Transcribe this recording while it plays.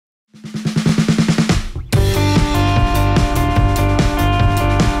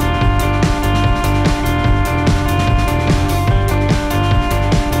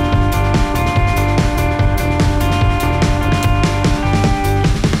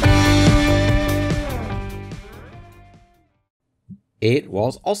It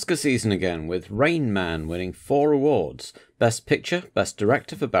was Oscar season again, with Rain Man winning 4 awards: Best Picture, Best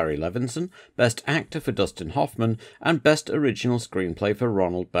Director for Barry Levinson, Best Actor for Dustin Hoffman, and Best Original Screenplay for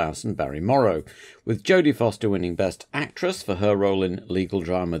Ronald Bass and Barry Morrow, with Jodie Foster winning Best Actress for her role in legal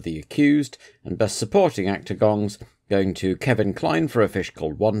drama The Accused, and Best Supporting Actor gongs going to Kevin Kline for A Fish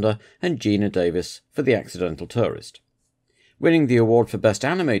Called Wanda and Gina Davis for The Accidental Tourist. Winning the award for Best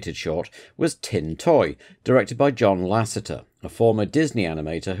Animated Short was Tin Toy, directed by John Lasseter, a former Disney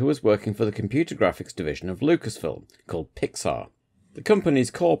animator who was working for the computer graphics division of Lucasfilm, called Pixar. The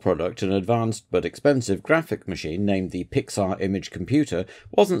company's core product, an advanced but expensive graphic machine named the Pixar Image Computer,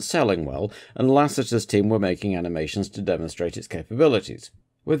 wasn't selling well, and Lasseter's team were making animations to demonstrate its capabilities.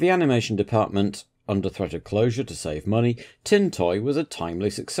 With the animation department under threat of closure to save money, Tin Toy was a timely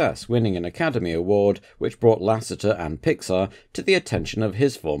success, winning an Academy Award which brought Lasseter and Pixar to the attention of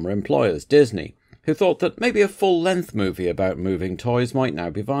his former employers, Disney, who thought that maybe a full-length movie about moving toys might now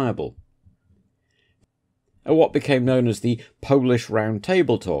be viable. At what became known as the Polish Round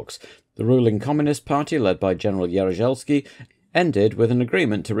Table Talks, the ruling Communist Party, led by General Jaruzelski, ended with an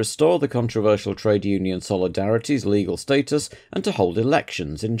agreement to restore the controversial trade union Solidarity's legal status and to hold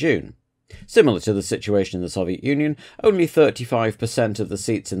elections in June. Similar to the situation in the Soviet Union, only 35% of the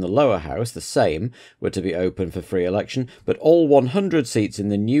seats in the lower house, the Sejm, were to be open for free election, but all 100 seats in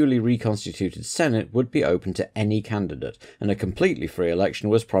the newly reconstituted Senate would be open to any candidate, and a completely free election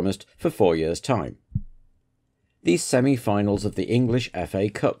was promised for 4 years' time. The semi-finals of the English FA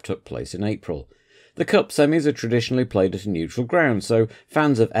Cup took place in April. The Cup semis are traditionally played at a neutral ground, so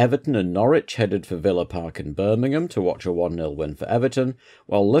fans of Everton and Norwich headed for Villa Park in Birmingham to watch a 1-0 win for Everton,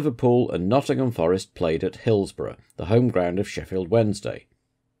 while Liverpool and Nottingham Forest played at Hillsborough, the home ground of Sheffield Wednesday.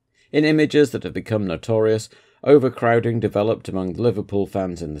 In images that have become notorious, overcrowding developed among the Liverpool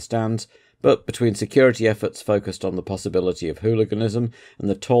fans in the stands, but between security efforts focused on the possibility of hooliganism and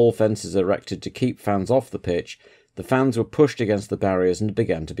the tall fences erected to keep fans off the pitch, the fans were pushed against the barriers and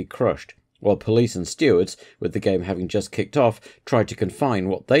began to be crushed, while police and stewards, with the game having just kicked off, tried to confine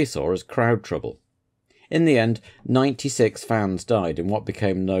what they saw as crowd trouble. In the end, 96 fans died in what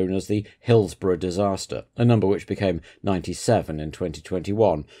became known as the Hillsborough Disaster, a number which became 97 in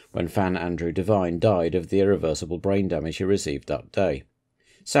 2021, when fan Andrew Devine died of the irreversible brain damage he received that day.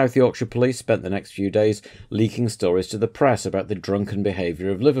 South Yorkshire Police spent the next few days leaking stories to the press about the drunken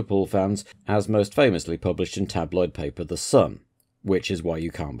behaviour of Liverpool fans, as most famously published in tabloid paper The Sun, which is why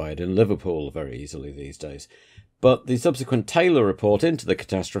you can't buy it in Liverpool very easily these days. But the subsequent Taylor report into the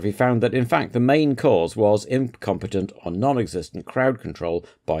catastrophe found that in fact the main cause was incompetent or non-existent crowd control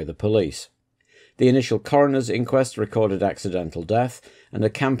by the police. The initial coroner's inquest recorded accidental death, and a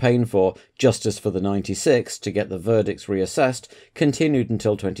campaign for Justice for the 96 to get the verdicts reassessed continued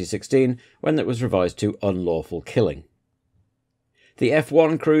until 2016, when it was revised to unlawful killing. The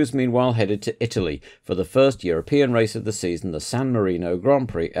F1 crews meanwhile headed to Italy for the first European race of the season, the San Marino Grand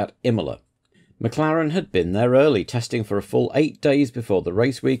Prix at Imola. McLaren had been there early, testing for a full 8 days before the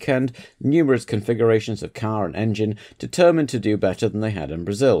race weekend, numerous configurations of car and engine, determined to do better than they had in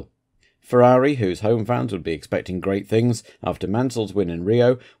Brazil. Ferrari, whose home fans would be expecting great things after Mansell's win in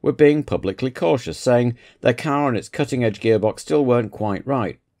Rio, were being publicly cautious, saying their car and its cutting-edge gearbox still weren't quite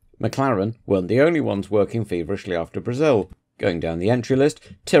right. McLaren weren't the only ones working feverishly after Brazil. Going down the entry list,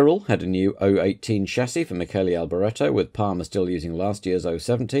 Tyrrell had a new 018 chassis for Michele Alboreto, with Palmer still using last year's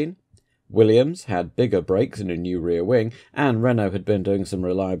 017. Williams had bigger brakes and a new rear wing, and Renault had been doing some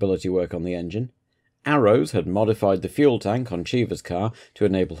reliability work on the engine. Arrows had modified the fuel tank on Cheever's car to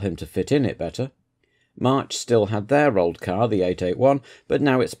enable him to fit in it better. March still had their old car, the 881, but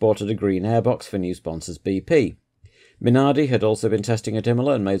now it sported a green airbox for new sponsors BP. Minardi had also been testing at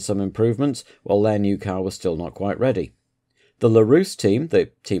Imola and made some improvements, while their new car was still not quite ready. The LaRousse team,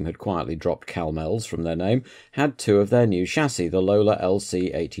 the team had quietly dropped Calmels from their name, had 2 of their new chassis, the Lola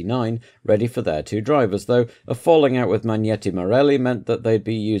LC89, ready for their 2 drivers, though a falling out with Magnetti Marelli meant that they'd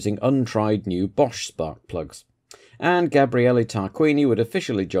be using untried new Bosch spark plugs. And Gabriele Tarquini would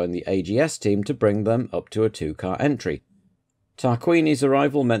officially join the AGS team to bring them up to a 2-car entry. Tarquini's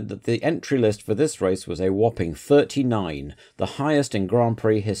arrival meant that the entry list for this race was a whopping 39, the highest in Grand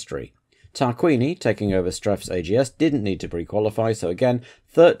Prix history. Tarquini, taking over Streff's AGS, didn't need to pre-qualify, so again,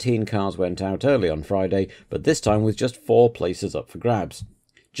 13 cars went out early on Friday, but this time with just 4 places up for grabs.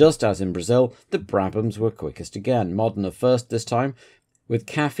 Just as in Brazil, the Brabhams were quickest again, Modena first this time, with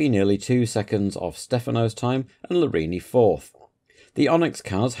Caffi nearly 2 seconds off Stefano's time and Larini 4th. The Onyx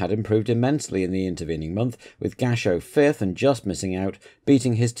cars had improved immensely in the intervening month, with Gasho 5th and just missing out,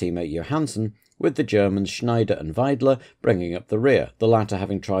 beating his teammate Johansson, with the Germans Schneider and Weidler bringing up the rear, the latter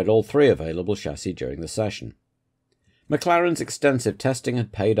having tried all 3 available chassis during the session. McLaren's extensive testing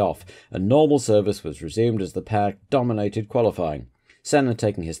had paid off, and normal service was resumed as the pair dominated qualifying, Senna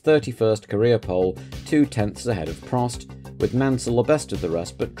taking his 31st career pole 2/10 ahead of Prost, with Mansell abreast of the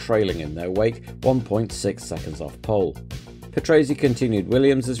rest but trailing in their wake 1.6 seconds off pole. Patrese continued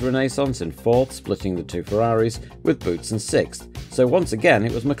Williams' renaissance in 4th, splitting the two Ferraris, with Boots in 6th, so once again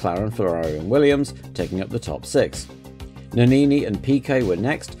it was McLaren, Ferrari and Williams taking up the top 6. Nannini and Piquet were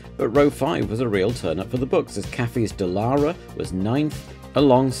next, but row 5 was a real turn-up for the books as Caffey's Dallara was 9th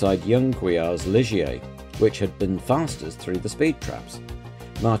alongside young Guyar's Ligier, which had been fastest through the speed traps.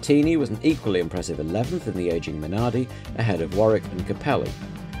 Martini was an equally impressive 11th in the ageing Minardi, ahead of Warwick and Capelli.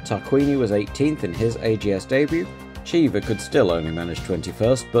 Tarquini was 18th in his AGS debut. Cheever could still only manage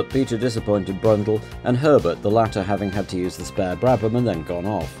 21st, but beat a disappointed Brundle and Herbert, the latter having had to use the spare Brabham and then gone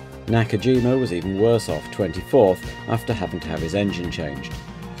off. Nakajima was even worse off, 24th, after having to have his engine changed.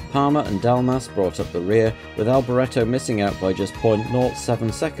 Palmer and Dalmas brought up the rear, with Alboreto missing out by just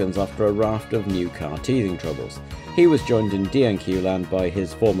 0.07 seconds after a raft of new car teething troubles. He was joined in DNQ land by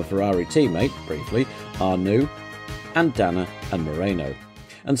his former Ferrari teammate, briefly, Arnoux, and Dana and Marino.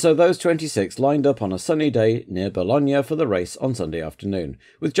 And so those 26 lined up on a sunny day near Bologna for the race on Sunday afternoon,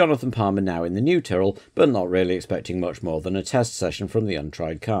 with Jonathan Palmer now in the new Tyrrell, but not really expecting much more than a test session from the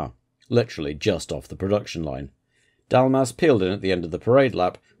untried car, literally just off the production line. Dalmas peeled in at the end of the parade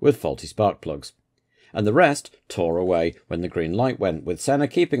lap with faulty spark plugs. And the rest tore away when the green light went, with Senna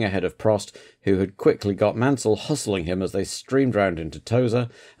keeping ahead of Prost, who had quickly got Mansell hustling him as they streamed round into Tosa,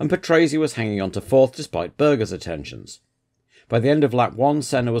 and Patrese was hanging on to 4th despite Berger's attentions. By the end of lap 1,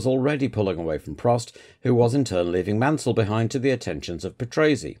 Senna was already pulling away from Prost, who was in turn leaving Mansell behind to the attentions of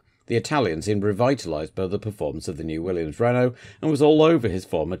Patrese. The Italian seemed revitalised by the performance of the new Williams Renault and was all over his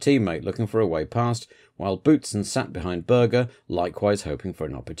former teammate looking for a way past, while Boutsen sat behind Berger, likewise hoping for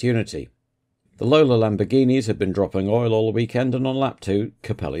an opportunity. The Lola Lamborghinis had been dropping oil all weekend, and on lap 2,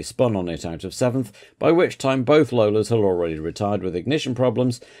 Capelli spun on it out of 7th, by which time both Lolas had already retired with ignition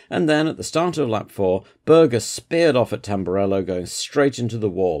problems, and then at the start of lap 4, Berger speared off at Tamburello, going straight into the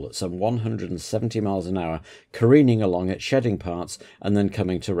wall at some 170 miles an hour, careening along it, shedding parts, and then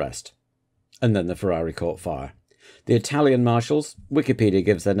coming to rest. And then the Ferrari caught fire. The Italian marshals, Wikipedia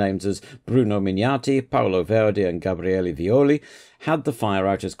gives their names as Bruno Mignati, Paolo Verdi and Gabriele Violi, had the fire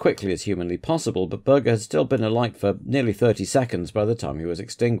out as quickly as humanly possible, but Berger had still been alight for nearly 30 seconds by the time he was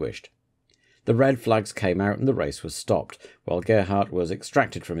extinguished. The red flags came out and the race was stopped, while Gerhardt was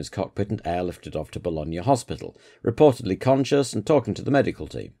extracted from his cockpit and airlifted off to Bologna Hospital, reportedly conscious and talking to the medical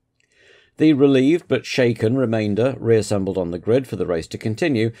team. The relieved but shaken remainder reassembled on the grid for the race to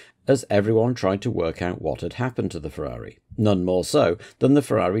continue, as everyone tried to work out what had happened to the Ferrari. None more so than the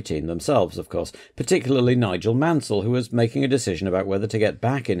Ferrari team themselves, of course, particularly Nigel Mansell, who was making a decision about whether to get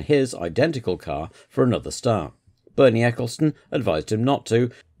back in his identical car for another start. Bernie Eccleston advised him not to,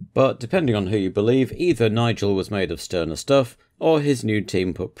 but depending on who you believe, either Nigel was made of sterner stuff, or his new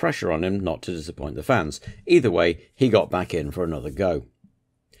team put pressure on him not to disappoint the fans. Either way, he got back in for another go.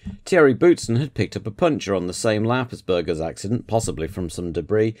 Thierry Boutsen had picked up a puncture on the same lap as Berger's accident, possibly from some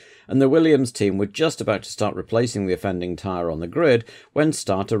debris, and the Williams team were just about to start replacing the offending tyre on the grid when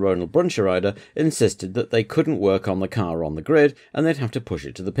starter Ronald Brunscherider insisted that they couldn't work on the car on the grid and they'd have to push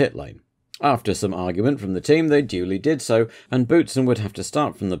it to the pit lane. After some argument from the team, they duly did so, and Boutsen would have to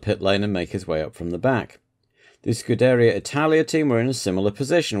start from the pit lane and make his way up from the back. The Scuderia Italia team were in a similar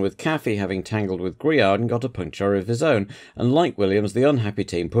position, with Caffey having tangled with Guyard and got a puncture of his own, and like Williams, the unhappy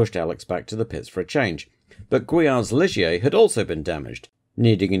team pushed Alex back to the pits for a change. But Guyard's Ligier had also been damaged,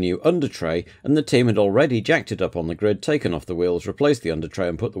 needing a new undertray, and the team had already jacked it up on the grid, taken off the wheels, replaced the undertray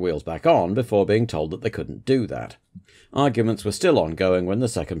and put the wheels back on before being told that they couldn't do that. Arguments were still ongoing when the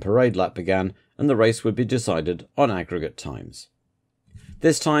second parade lap began, and the race would be decided on aggregate times.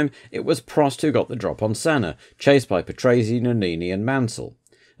 This time, it was Prost who got the drop on Senna, chased by Patrese, Nannini and Mansell.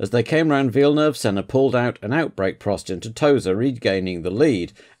 As they came round Villeneuve, Senna pulled out and outbraked Prost into Tosa, regaining the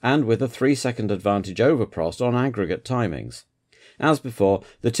lead, and with a 3-second advantage over Prost on aggregate timings. As before,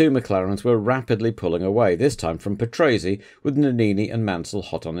 the two McLarens were rapidly pulling away, this time from Patrese, with Nannini and Mansell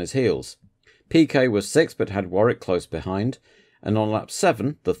hot on his heels. Piquet was 6th but had Warwick close behind, and on lap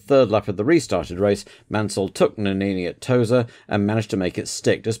 7, the third lap of the restarted race, Mansell took Nannini at Tosa and managed to make it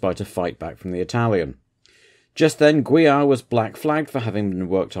stick despite a fight back from the Italian. Just then, Guyard was black flagged for having been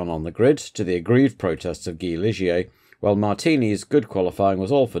worked on the grid, to the aggrieved protests of Guy Ligier, while Martini's good qualifying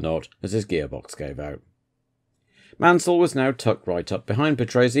was all for naught as his gearbox gave out. Mansell was now tucked right up behind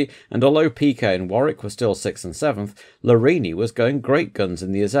Patrese, and although Piquet and Warwick were still 6th and 7th, Larini was going great guns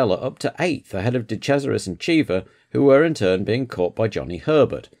in the Isella up to 8th ahead of De Cesaris and Cheever, who were in turn being caught by Johnny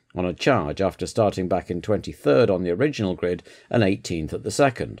Herbert, on a charge after starting back in 23rd on the original grid and 18th at the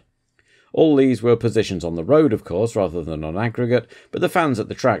second. All these were positions on the road, of course, rather than on aggregate, but the fans at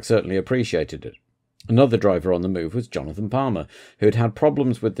the track certainly appreciated it. Another driver on the move was Jonathan Palmer, who had had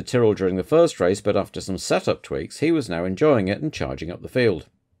problems with the Tyrrell during the first race, but after some setup tweaks, he was now enjoying it and charging up the field.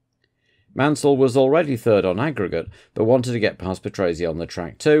 Mansell was already third on aggregate, but wanted to get past Patrese on the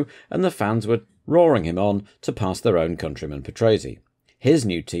track too, and the fans were roaring him on to pass their own countryman Patrese. His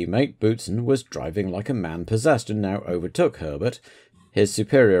new teammate, Boutsen, was driving like a man possessed and now overtook Herbert, his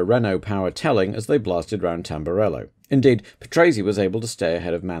superior Renault power telling as they blasted round Tamburello. Indeed, Patrese was able to stay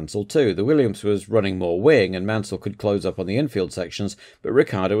ahead of Mansell too. The Williams was running more wing and Mansell could close up on the infield sections, but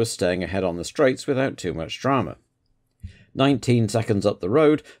Ricciardo was staying ahead on the straights without too much drama. 19 seconds up the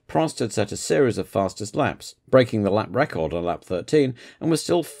road, Prost had set a series of fastest laps, breaking the lap record on lap 13, and was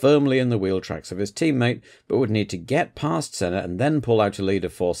still firmly in the wheel tracks of his teammate, but would need to get past Senna and then pull out a lead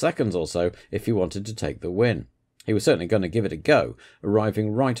of 4 seconds or so if he wanted to take the win. He was certainly going to give it a go,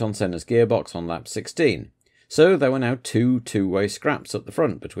 arriving right on Senna's gearbox on lap 16. So there were now two-way scraps at the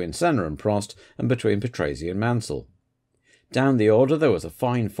front between Senna and Prost and between Patrese and Mansell. Down the order there was a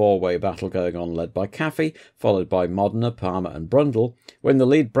fine 4-way battle going on led by Caffey, followed by Modena, Palmer and Brundle, when the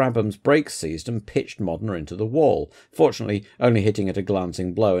lead Brabham's brakes seized and pitched Modena into the wall, fortunately only hitting it a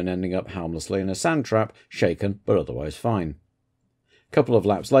glancing blow and ending up harmlessly in a sand trap, shaken but otherwise fine. A couple of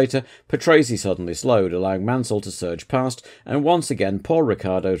laps later, Patrese suddenly slowed, allowing Mansell to surge past, and once again poor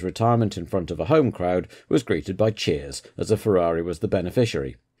Ricciardo's retirement in front of a home crowd was greeted by cheers, as a Ferrari was the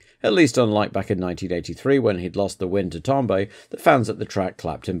beneficiary. At least unlike back in 1983 when he'd lost the win to Tambay, the fans at the track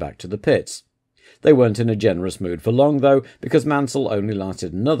clapped him back to the pits. They weren't in a generous mood for long though, because Mansell only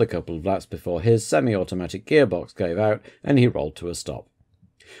lasted another couple of laps before his semi-automatic gearbox gave out and he rolled to a stop.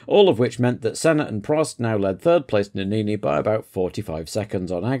 All of which meant that Senna and Prost now led third place Nannini by about 45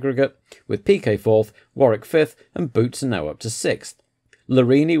 seconds on aggregate, with Piquet 4th, Warwick 5th and Boutsen now up to 6th.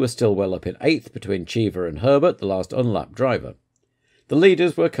 Larini was still well up in 8th between Cheever and Herbert, the last unlapped driver. The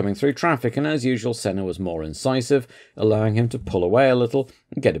leaders were coming through traffic, and as usual Senna was more incisive, allowing him to pull away a little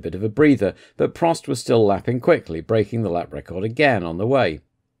and get a bit of a breather, but Prost was still lapping quickly, breaking the lap record again on the way.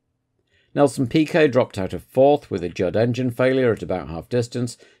 Nelson Piquet dropped out of 4th with a Judd engine failure at about half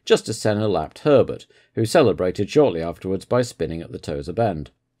distance, just as Senna lapped Herbert, who celebrated shortly afterwards by spinning at the Tosa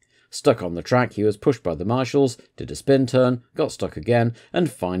Bend. Stuck on the track, he was pushed by the marshals, did a spin turn, got stuck again,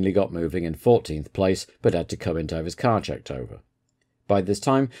 and finally got moving in 14th place, but had to come in to have his car checked over. By this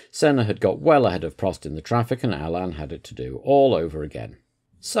time, Senna had got well ahead of Prost in the traffic and Alain had it to do all over again.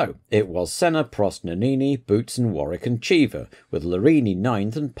 So, it was Senna, Prost, Nannini, Boutsen, Warwick and Cheever, with Larini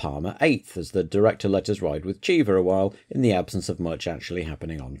 9th and Palmer 8th as the director let us ride with Cheever a while in the absence of much actually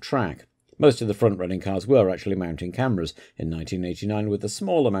happening on track. Most of the front-running cars were actually mounting cameras in 1989 with a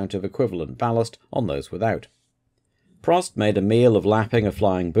small amount of equivalent ballast on those without. Prost made a meal of lapping a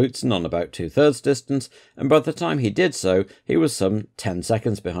flying Boutsen on about 2/3 distance, and by the time he did so, he was some 10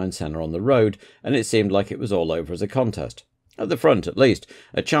 seconds behind Senna on the road, and it seemed like it was all over as a contest. At the front, at least,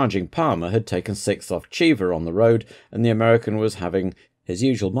 a charging Palmer had taken 6th off Cheever on the road, and the American was having his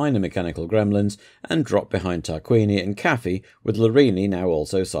usual minor mechanical gremlins, and dropped behind Tarquini and Caffey, with Larini now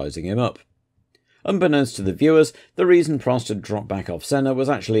also sizing him up. Unbeknownst to the viewers, the reason Prost had dropped back off Senna was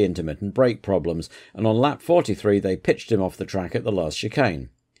actually intermittent brake problems, and on lap 43 they pitched him off the track at the last chicane.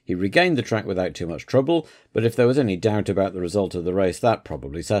 He regained the track without too much trouble, but if there was any doubt about the result of the race, that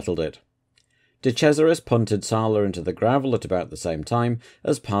probably settled it. De Cesaris punted Sala into the gravel at about the same time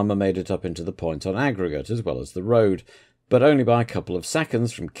as Palmer made it up into the points on aggregate as well as the road, but only by a couple of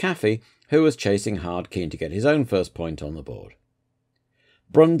seconds from Caffey, who was chasing hard, keen to get his own first point on the board.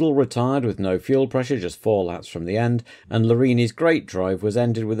 Brundle retired with no fuel pressure just 4 laps from the end, and Larini's great drive was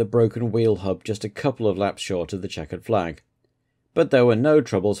ended with a broken wheel hub just a couple of laps short of the checkered flag. But there were no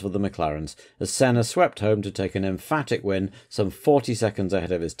troubles for the McLarens, as Senna swept home to take an emphatic win some 40 seconds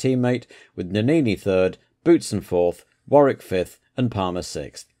ahead of his teammate, with Nannini 3rd, Boutsen 4th, Warwick 5th and Palmer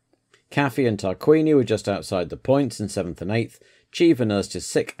 6th. Caffey and Tarquini were just outside the points in 7th and 8th, Cheever nursed his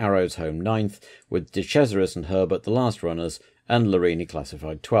sick arrows home 9th, with De Cesaris and Herbert the last runners, and Larini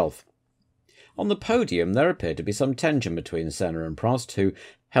classified 12th. On the podium there appeared to be some tension between Senna and Prost, who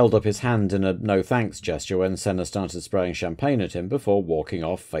held up his hand in a no-thanks gesture when Senna started spraying champagne at him before walking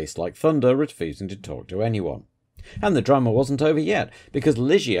off face like thunder, refusing to talk to anyone. And the drama wasn't over yet, because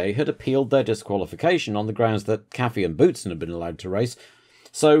Ligier had appealed their disqualification on the grounds that Caffey and Boutsen had been allowed to race,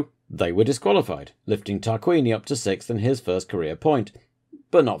 so they were disqualified, lifting Tarquini up to 6th and his first career point.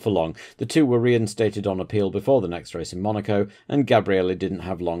 But not for long. The two were reinstated on appeal before the next race in Monaco, and Gabriele didn't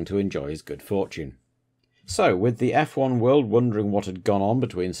have long to enjoy his good fortune. So, with the F1 world wondering what had gone on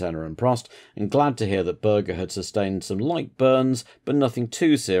between Senna and Prost, and glad to hear that Berger had sustained some light burns, but nothing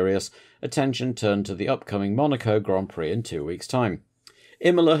too serious, attention turned to the upcoming Monaco Grand Prix in 2 weeks' time.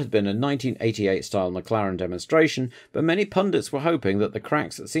 Imola had been a 1988-style McLaren demonstration, but many pundits were hoping that the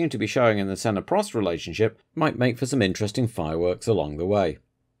cracks that seemed to be showing in the Senna-Prost relationship might make for some interesting fireworks along the way.